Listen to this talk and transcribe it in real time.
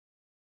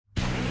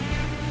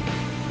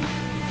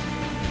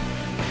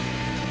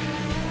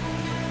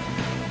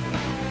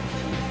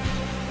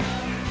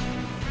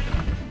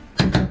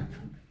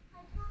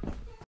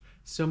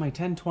So my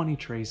 10-20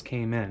 trays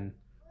came in.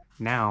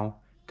 Now,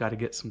 gotta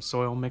get some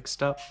soil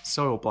mixed up,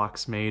 soil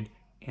blocks made,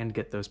 and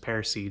get those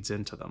pear seeds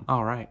into them.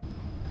 All right.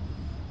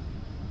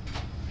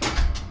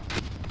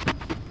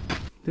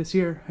 This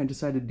year, I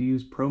decided to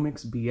use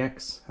Promix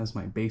BX as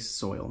my base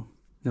soil.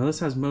 Now this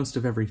has most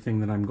of everything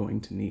that I'm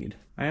going to need.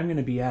 I am going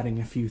to be adding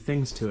a few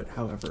things to it,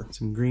 however.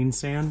 Some green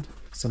sand,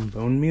 some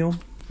bone meal,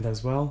 and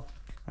as well,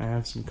 I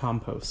have some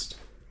compost.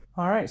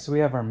 All right, so we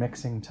have our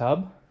mixing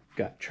tub.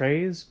 Got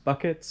trays,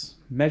 buckets,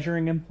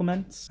 measuring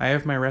implements. I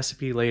have my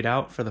recipe laid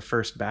out for the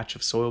first batch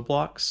of soil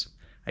blocks.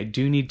 I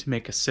do need to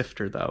make a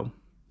sifter though,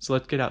 so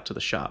let's get out to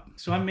the shop.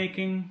 So I'm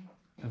making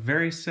a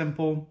very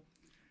simple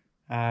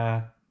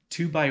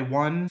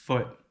 2x1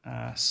 foot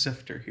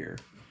sifter here.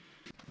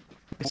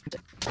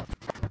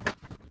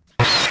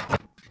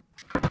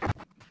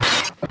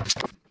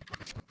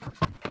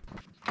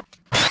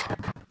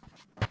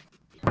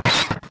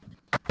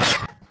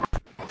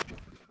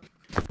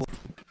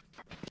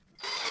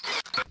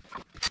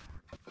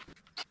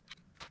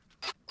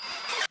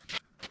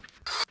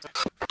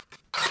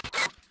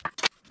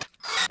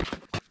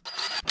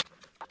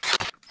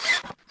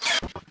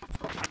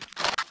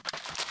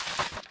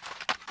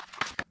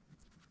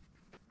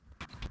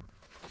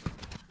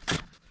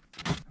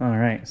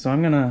 Alright, so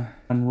I'm gonna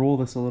unroll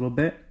this a little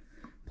bit,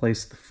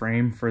 place the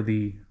frame for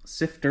the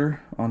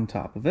sifter on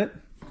top of it.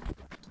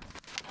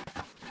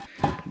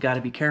 You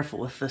gotta be careful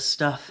with this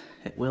stuff,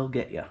 it will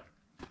get you.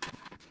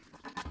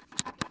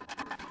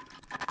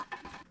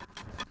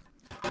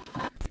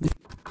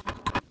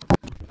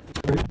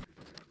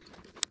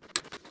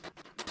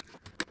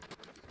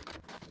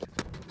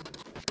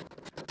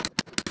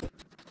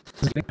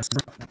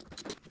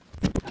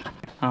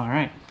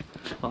 Alright,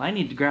 well I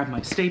need to grab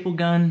my staple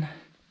gun.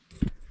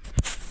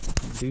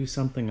 Do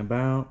something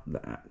about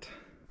that.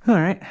 All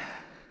right,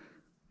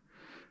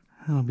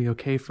 that'll be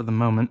okay for the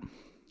moment.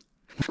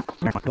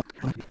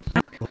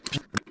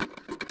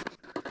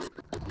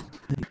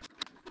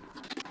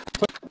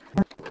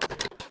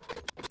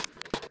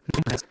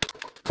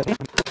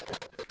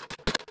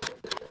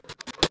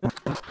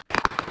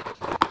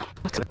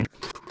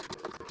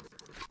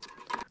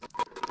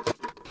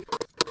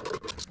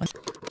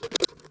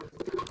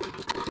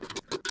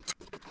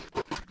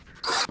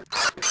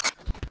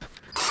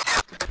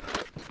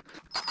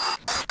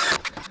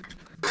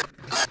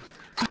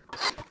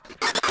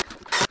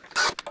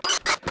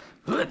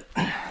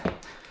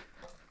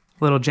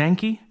 Little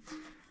janky?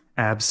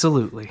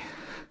 Absolutely.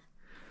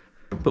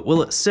 But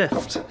will it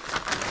sift?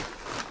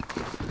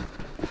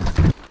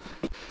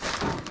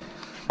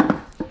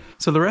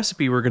 So the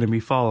recipe we're going to be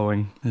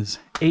following is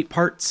 8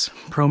 parts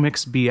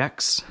Promix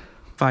BX,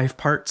 5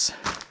 parts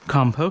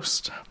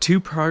compost, 2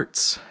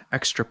 parts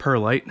extra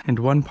perlite, and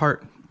 1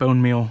 part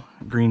bone meal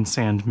green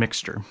sand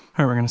mixture. All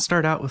right, we're going to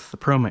start out with the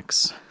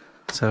Promix.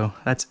 So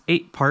that's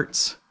 8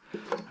 parts.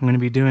 I'm going to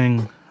be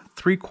doing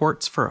 3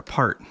 quarts for a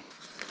part.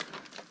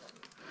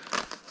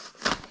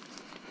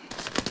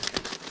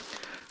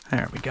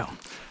 There we go.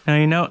 Now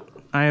you note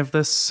I have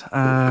this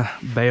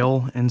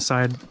bale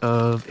inside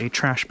of a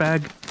trash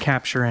bag.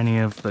 Capture any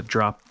of the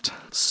dropped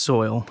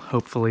soil.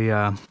 Hopefully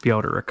be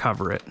able to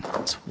recover it.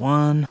 It's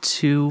 1,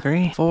 2,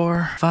 3,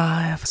 4,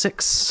 5,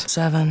 6,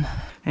 7,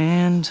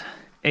 and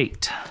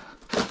 8.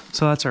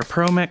 So that's our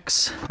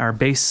Promix, our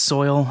base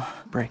soil.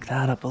 Break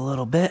that up a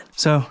little bit.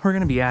 So we're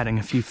gonna be adding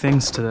a few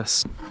things to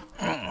this.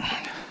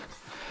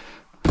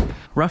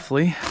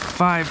 Roughly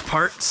 5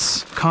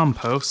 parts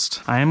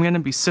compost. I am going to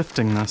be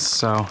sifting this,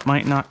 so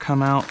might not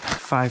come out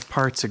 5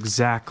 parts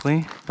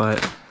exactly,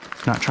 but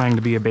not trying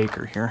to be a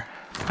baker here.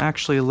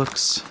 Actually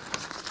looks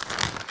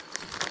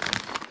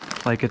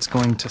like it's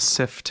going to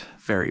sift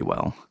very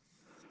well.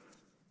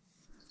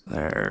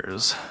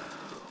 There's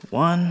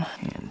 1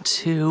 and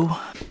 2.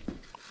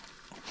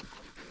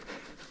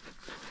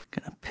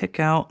 Gonna pick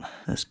out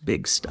this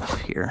big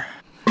stuff here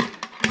so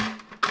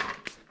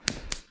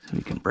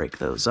we can break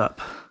those up.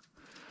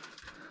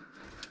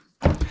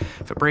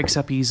 If it breaks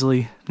up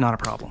easily, not a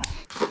problem.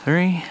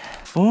 3,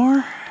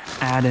 4,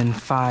 add in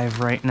 5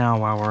 right now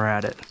while we're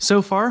at it.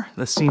 So far,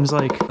 this seems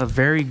like a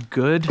very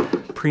good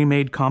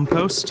pre-made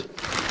compost.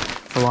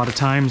 A lot of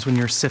times when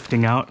you're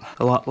sifting out,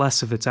 a lot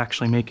less of it's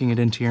actually making it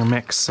into your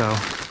mix, so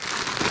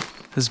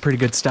this is pretty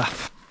good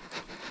stuff.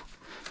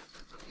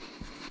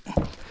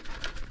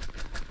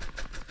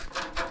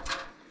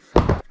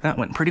 That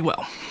went pretty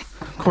well.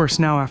 Of course,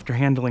 now after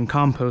handling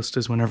compost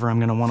is whenever I'm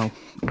gonna wanna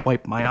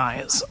wipe my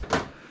eyes.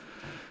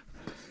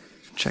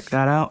 Check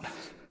that out.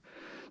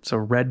 It's a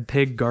Red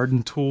Pig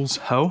Garden Tools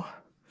hoe.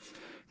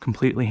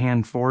 Completely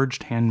hand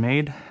forged,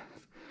 handmade.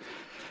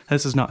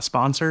 This is not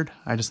sponsored.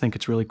 I just think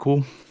it's really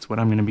cool. It's what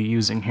I'm going to be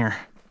using here.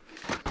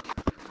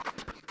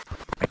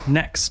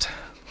 Next,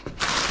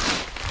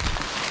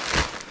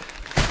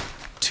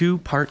 2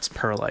 parts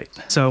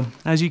perlite. So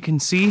as you can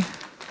see,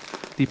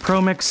 the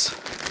Promix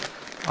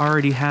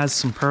already has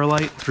some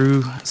perlite.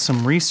 Through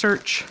some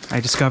research, I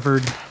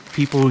discovered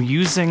people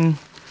using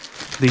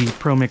the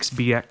Promix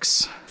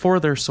BX for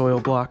their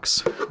soil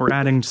blocks. We're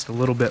adding just a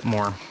little bit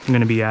more. I'm going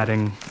to be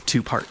adding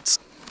 2 parts.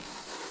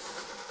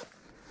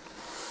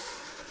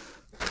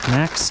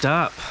 Next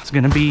up is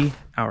gonna be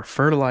our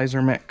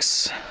fertilizer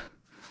mix.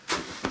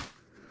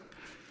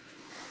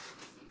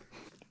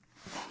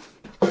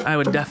 I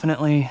would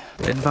definitely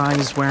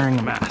advise wearing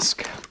a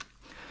mask.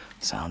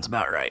 Sounds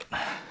about right.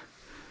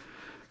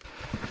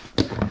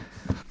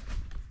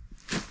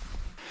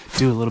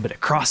 Do a little bit of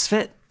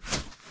CrossFit.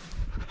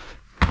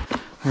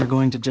 We're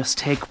going to just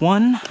take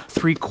 1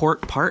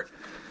 3-quart part.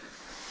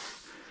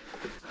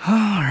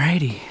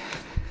 Alrighty.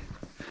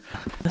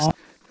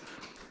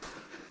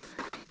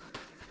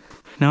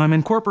 Now I'm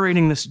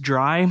incorporating this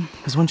dry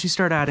because once you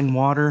start adding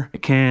water,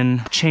 it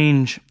can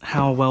change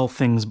how well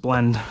things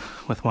blend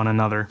with one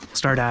another.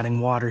 Start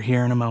adding water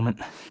here in a moment.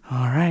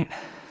 All right.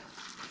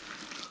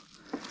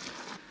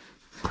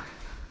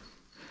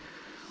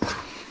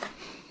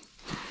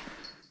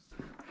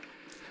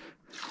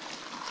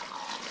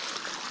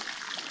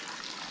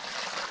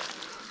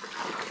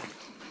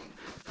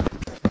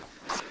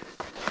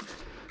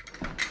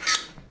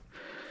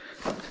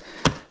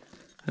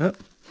 Oh,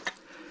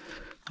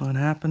 what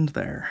happened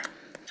there?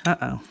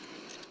 Uh-oh.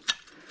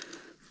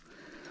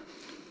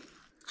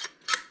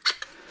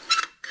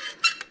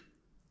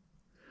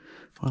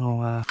 A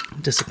little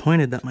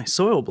disappointed that my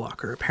soil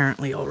blocker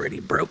apparently already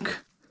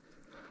broke.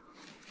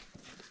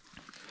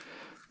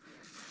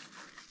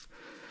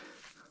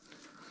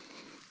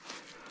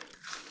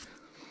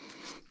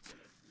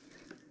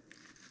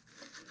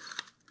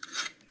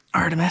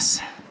 Artemis,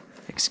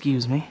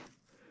 excuse me.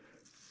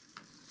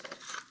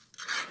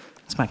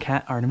 It's my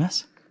cat,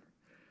 Artemis.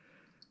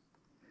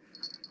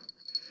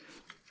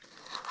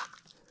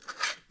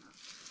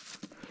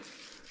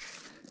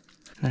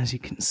 And as you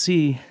can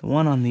see, the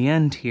one on the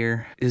end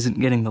here isn't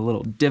getting the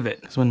little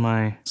divot. It's when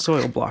my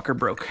soil blocker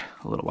broke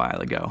a little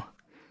while ago.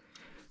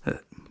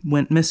 It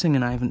went missing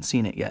and I haven't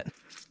seen it yet.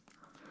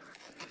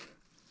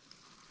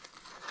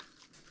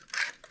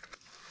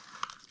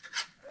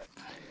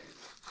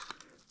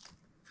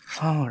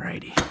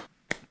 Alrighty.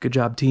 Good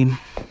job, team.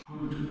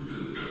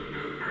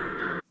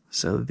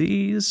 So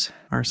these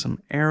are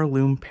some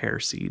heirloom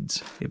pear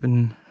seeds. They've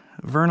been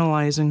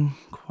vernalizing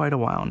quite a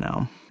while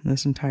now.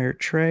 This entire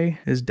tray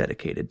is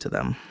dedicated to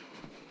them.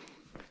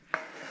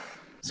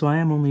 So I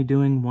am only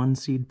doing 1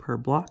 seed per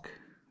block.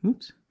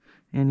 Oops.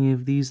 Any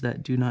of these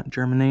that do not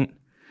germinate,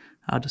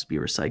 I'll just be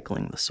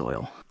recycling the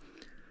soil.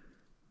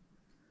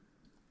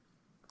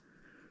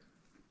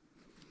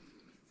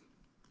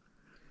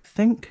 I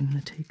think I'm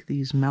gonna take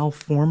these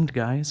malformed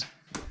guys,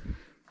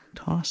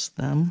 toss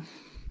them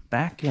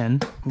back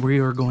in. We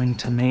are going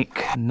to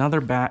make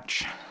another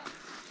batch.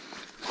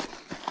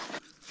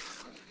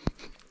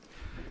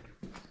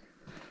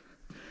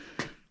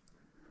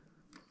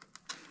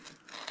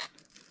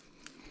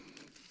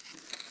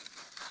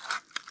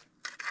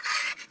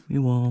 We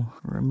will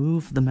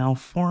remove the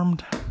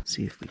malformed.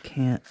 See if we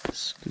can't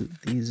scoot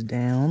these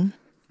down.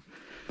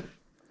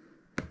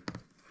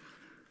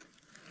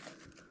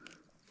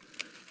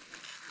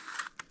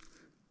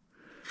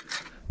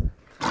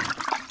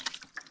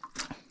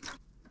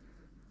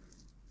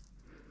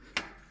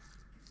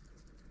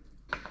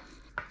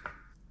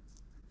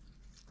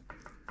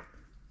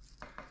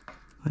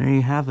 There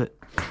you have it,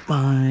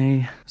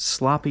 my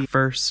sloppy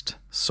first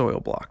soil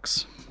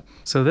blocks.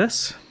 So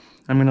this,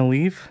 I'm gonna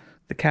leave.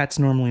 The cat's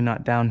normally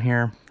not down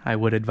here. I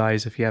would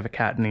advise if you have a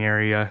cat in the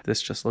area,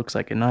 this just looks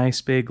like a nice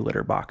big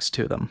litter box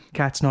to them.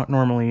 Cat's not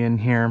normally in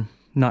here,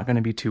 not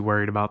gonna be too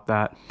worried about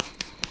that.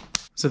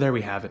 So there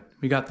we have it.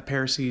 We got the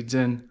pear seeds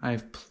in. I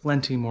have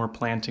plenty more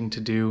planting to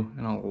do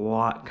and a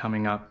lot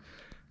coming up.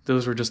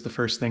 Those were just the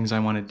first things I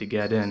wanted to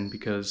get in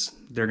because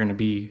they're gonna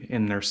be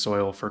in their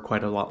soil for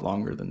quite a lot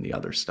longer than the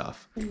other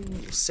stuff.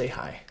 Ooh, say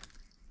hi.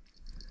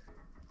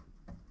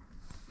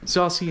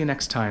 So I'll see you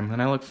next time,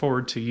 and I look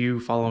forward to you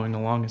following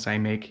along as I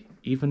make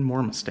even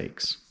more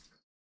mistakes.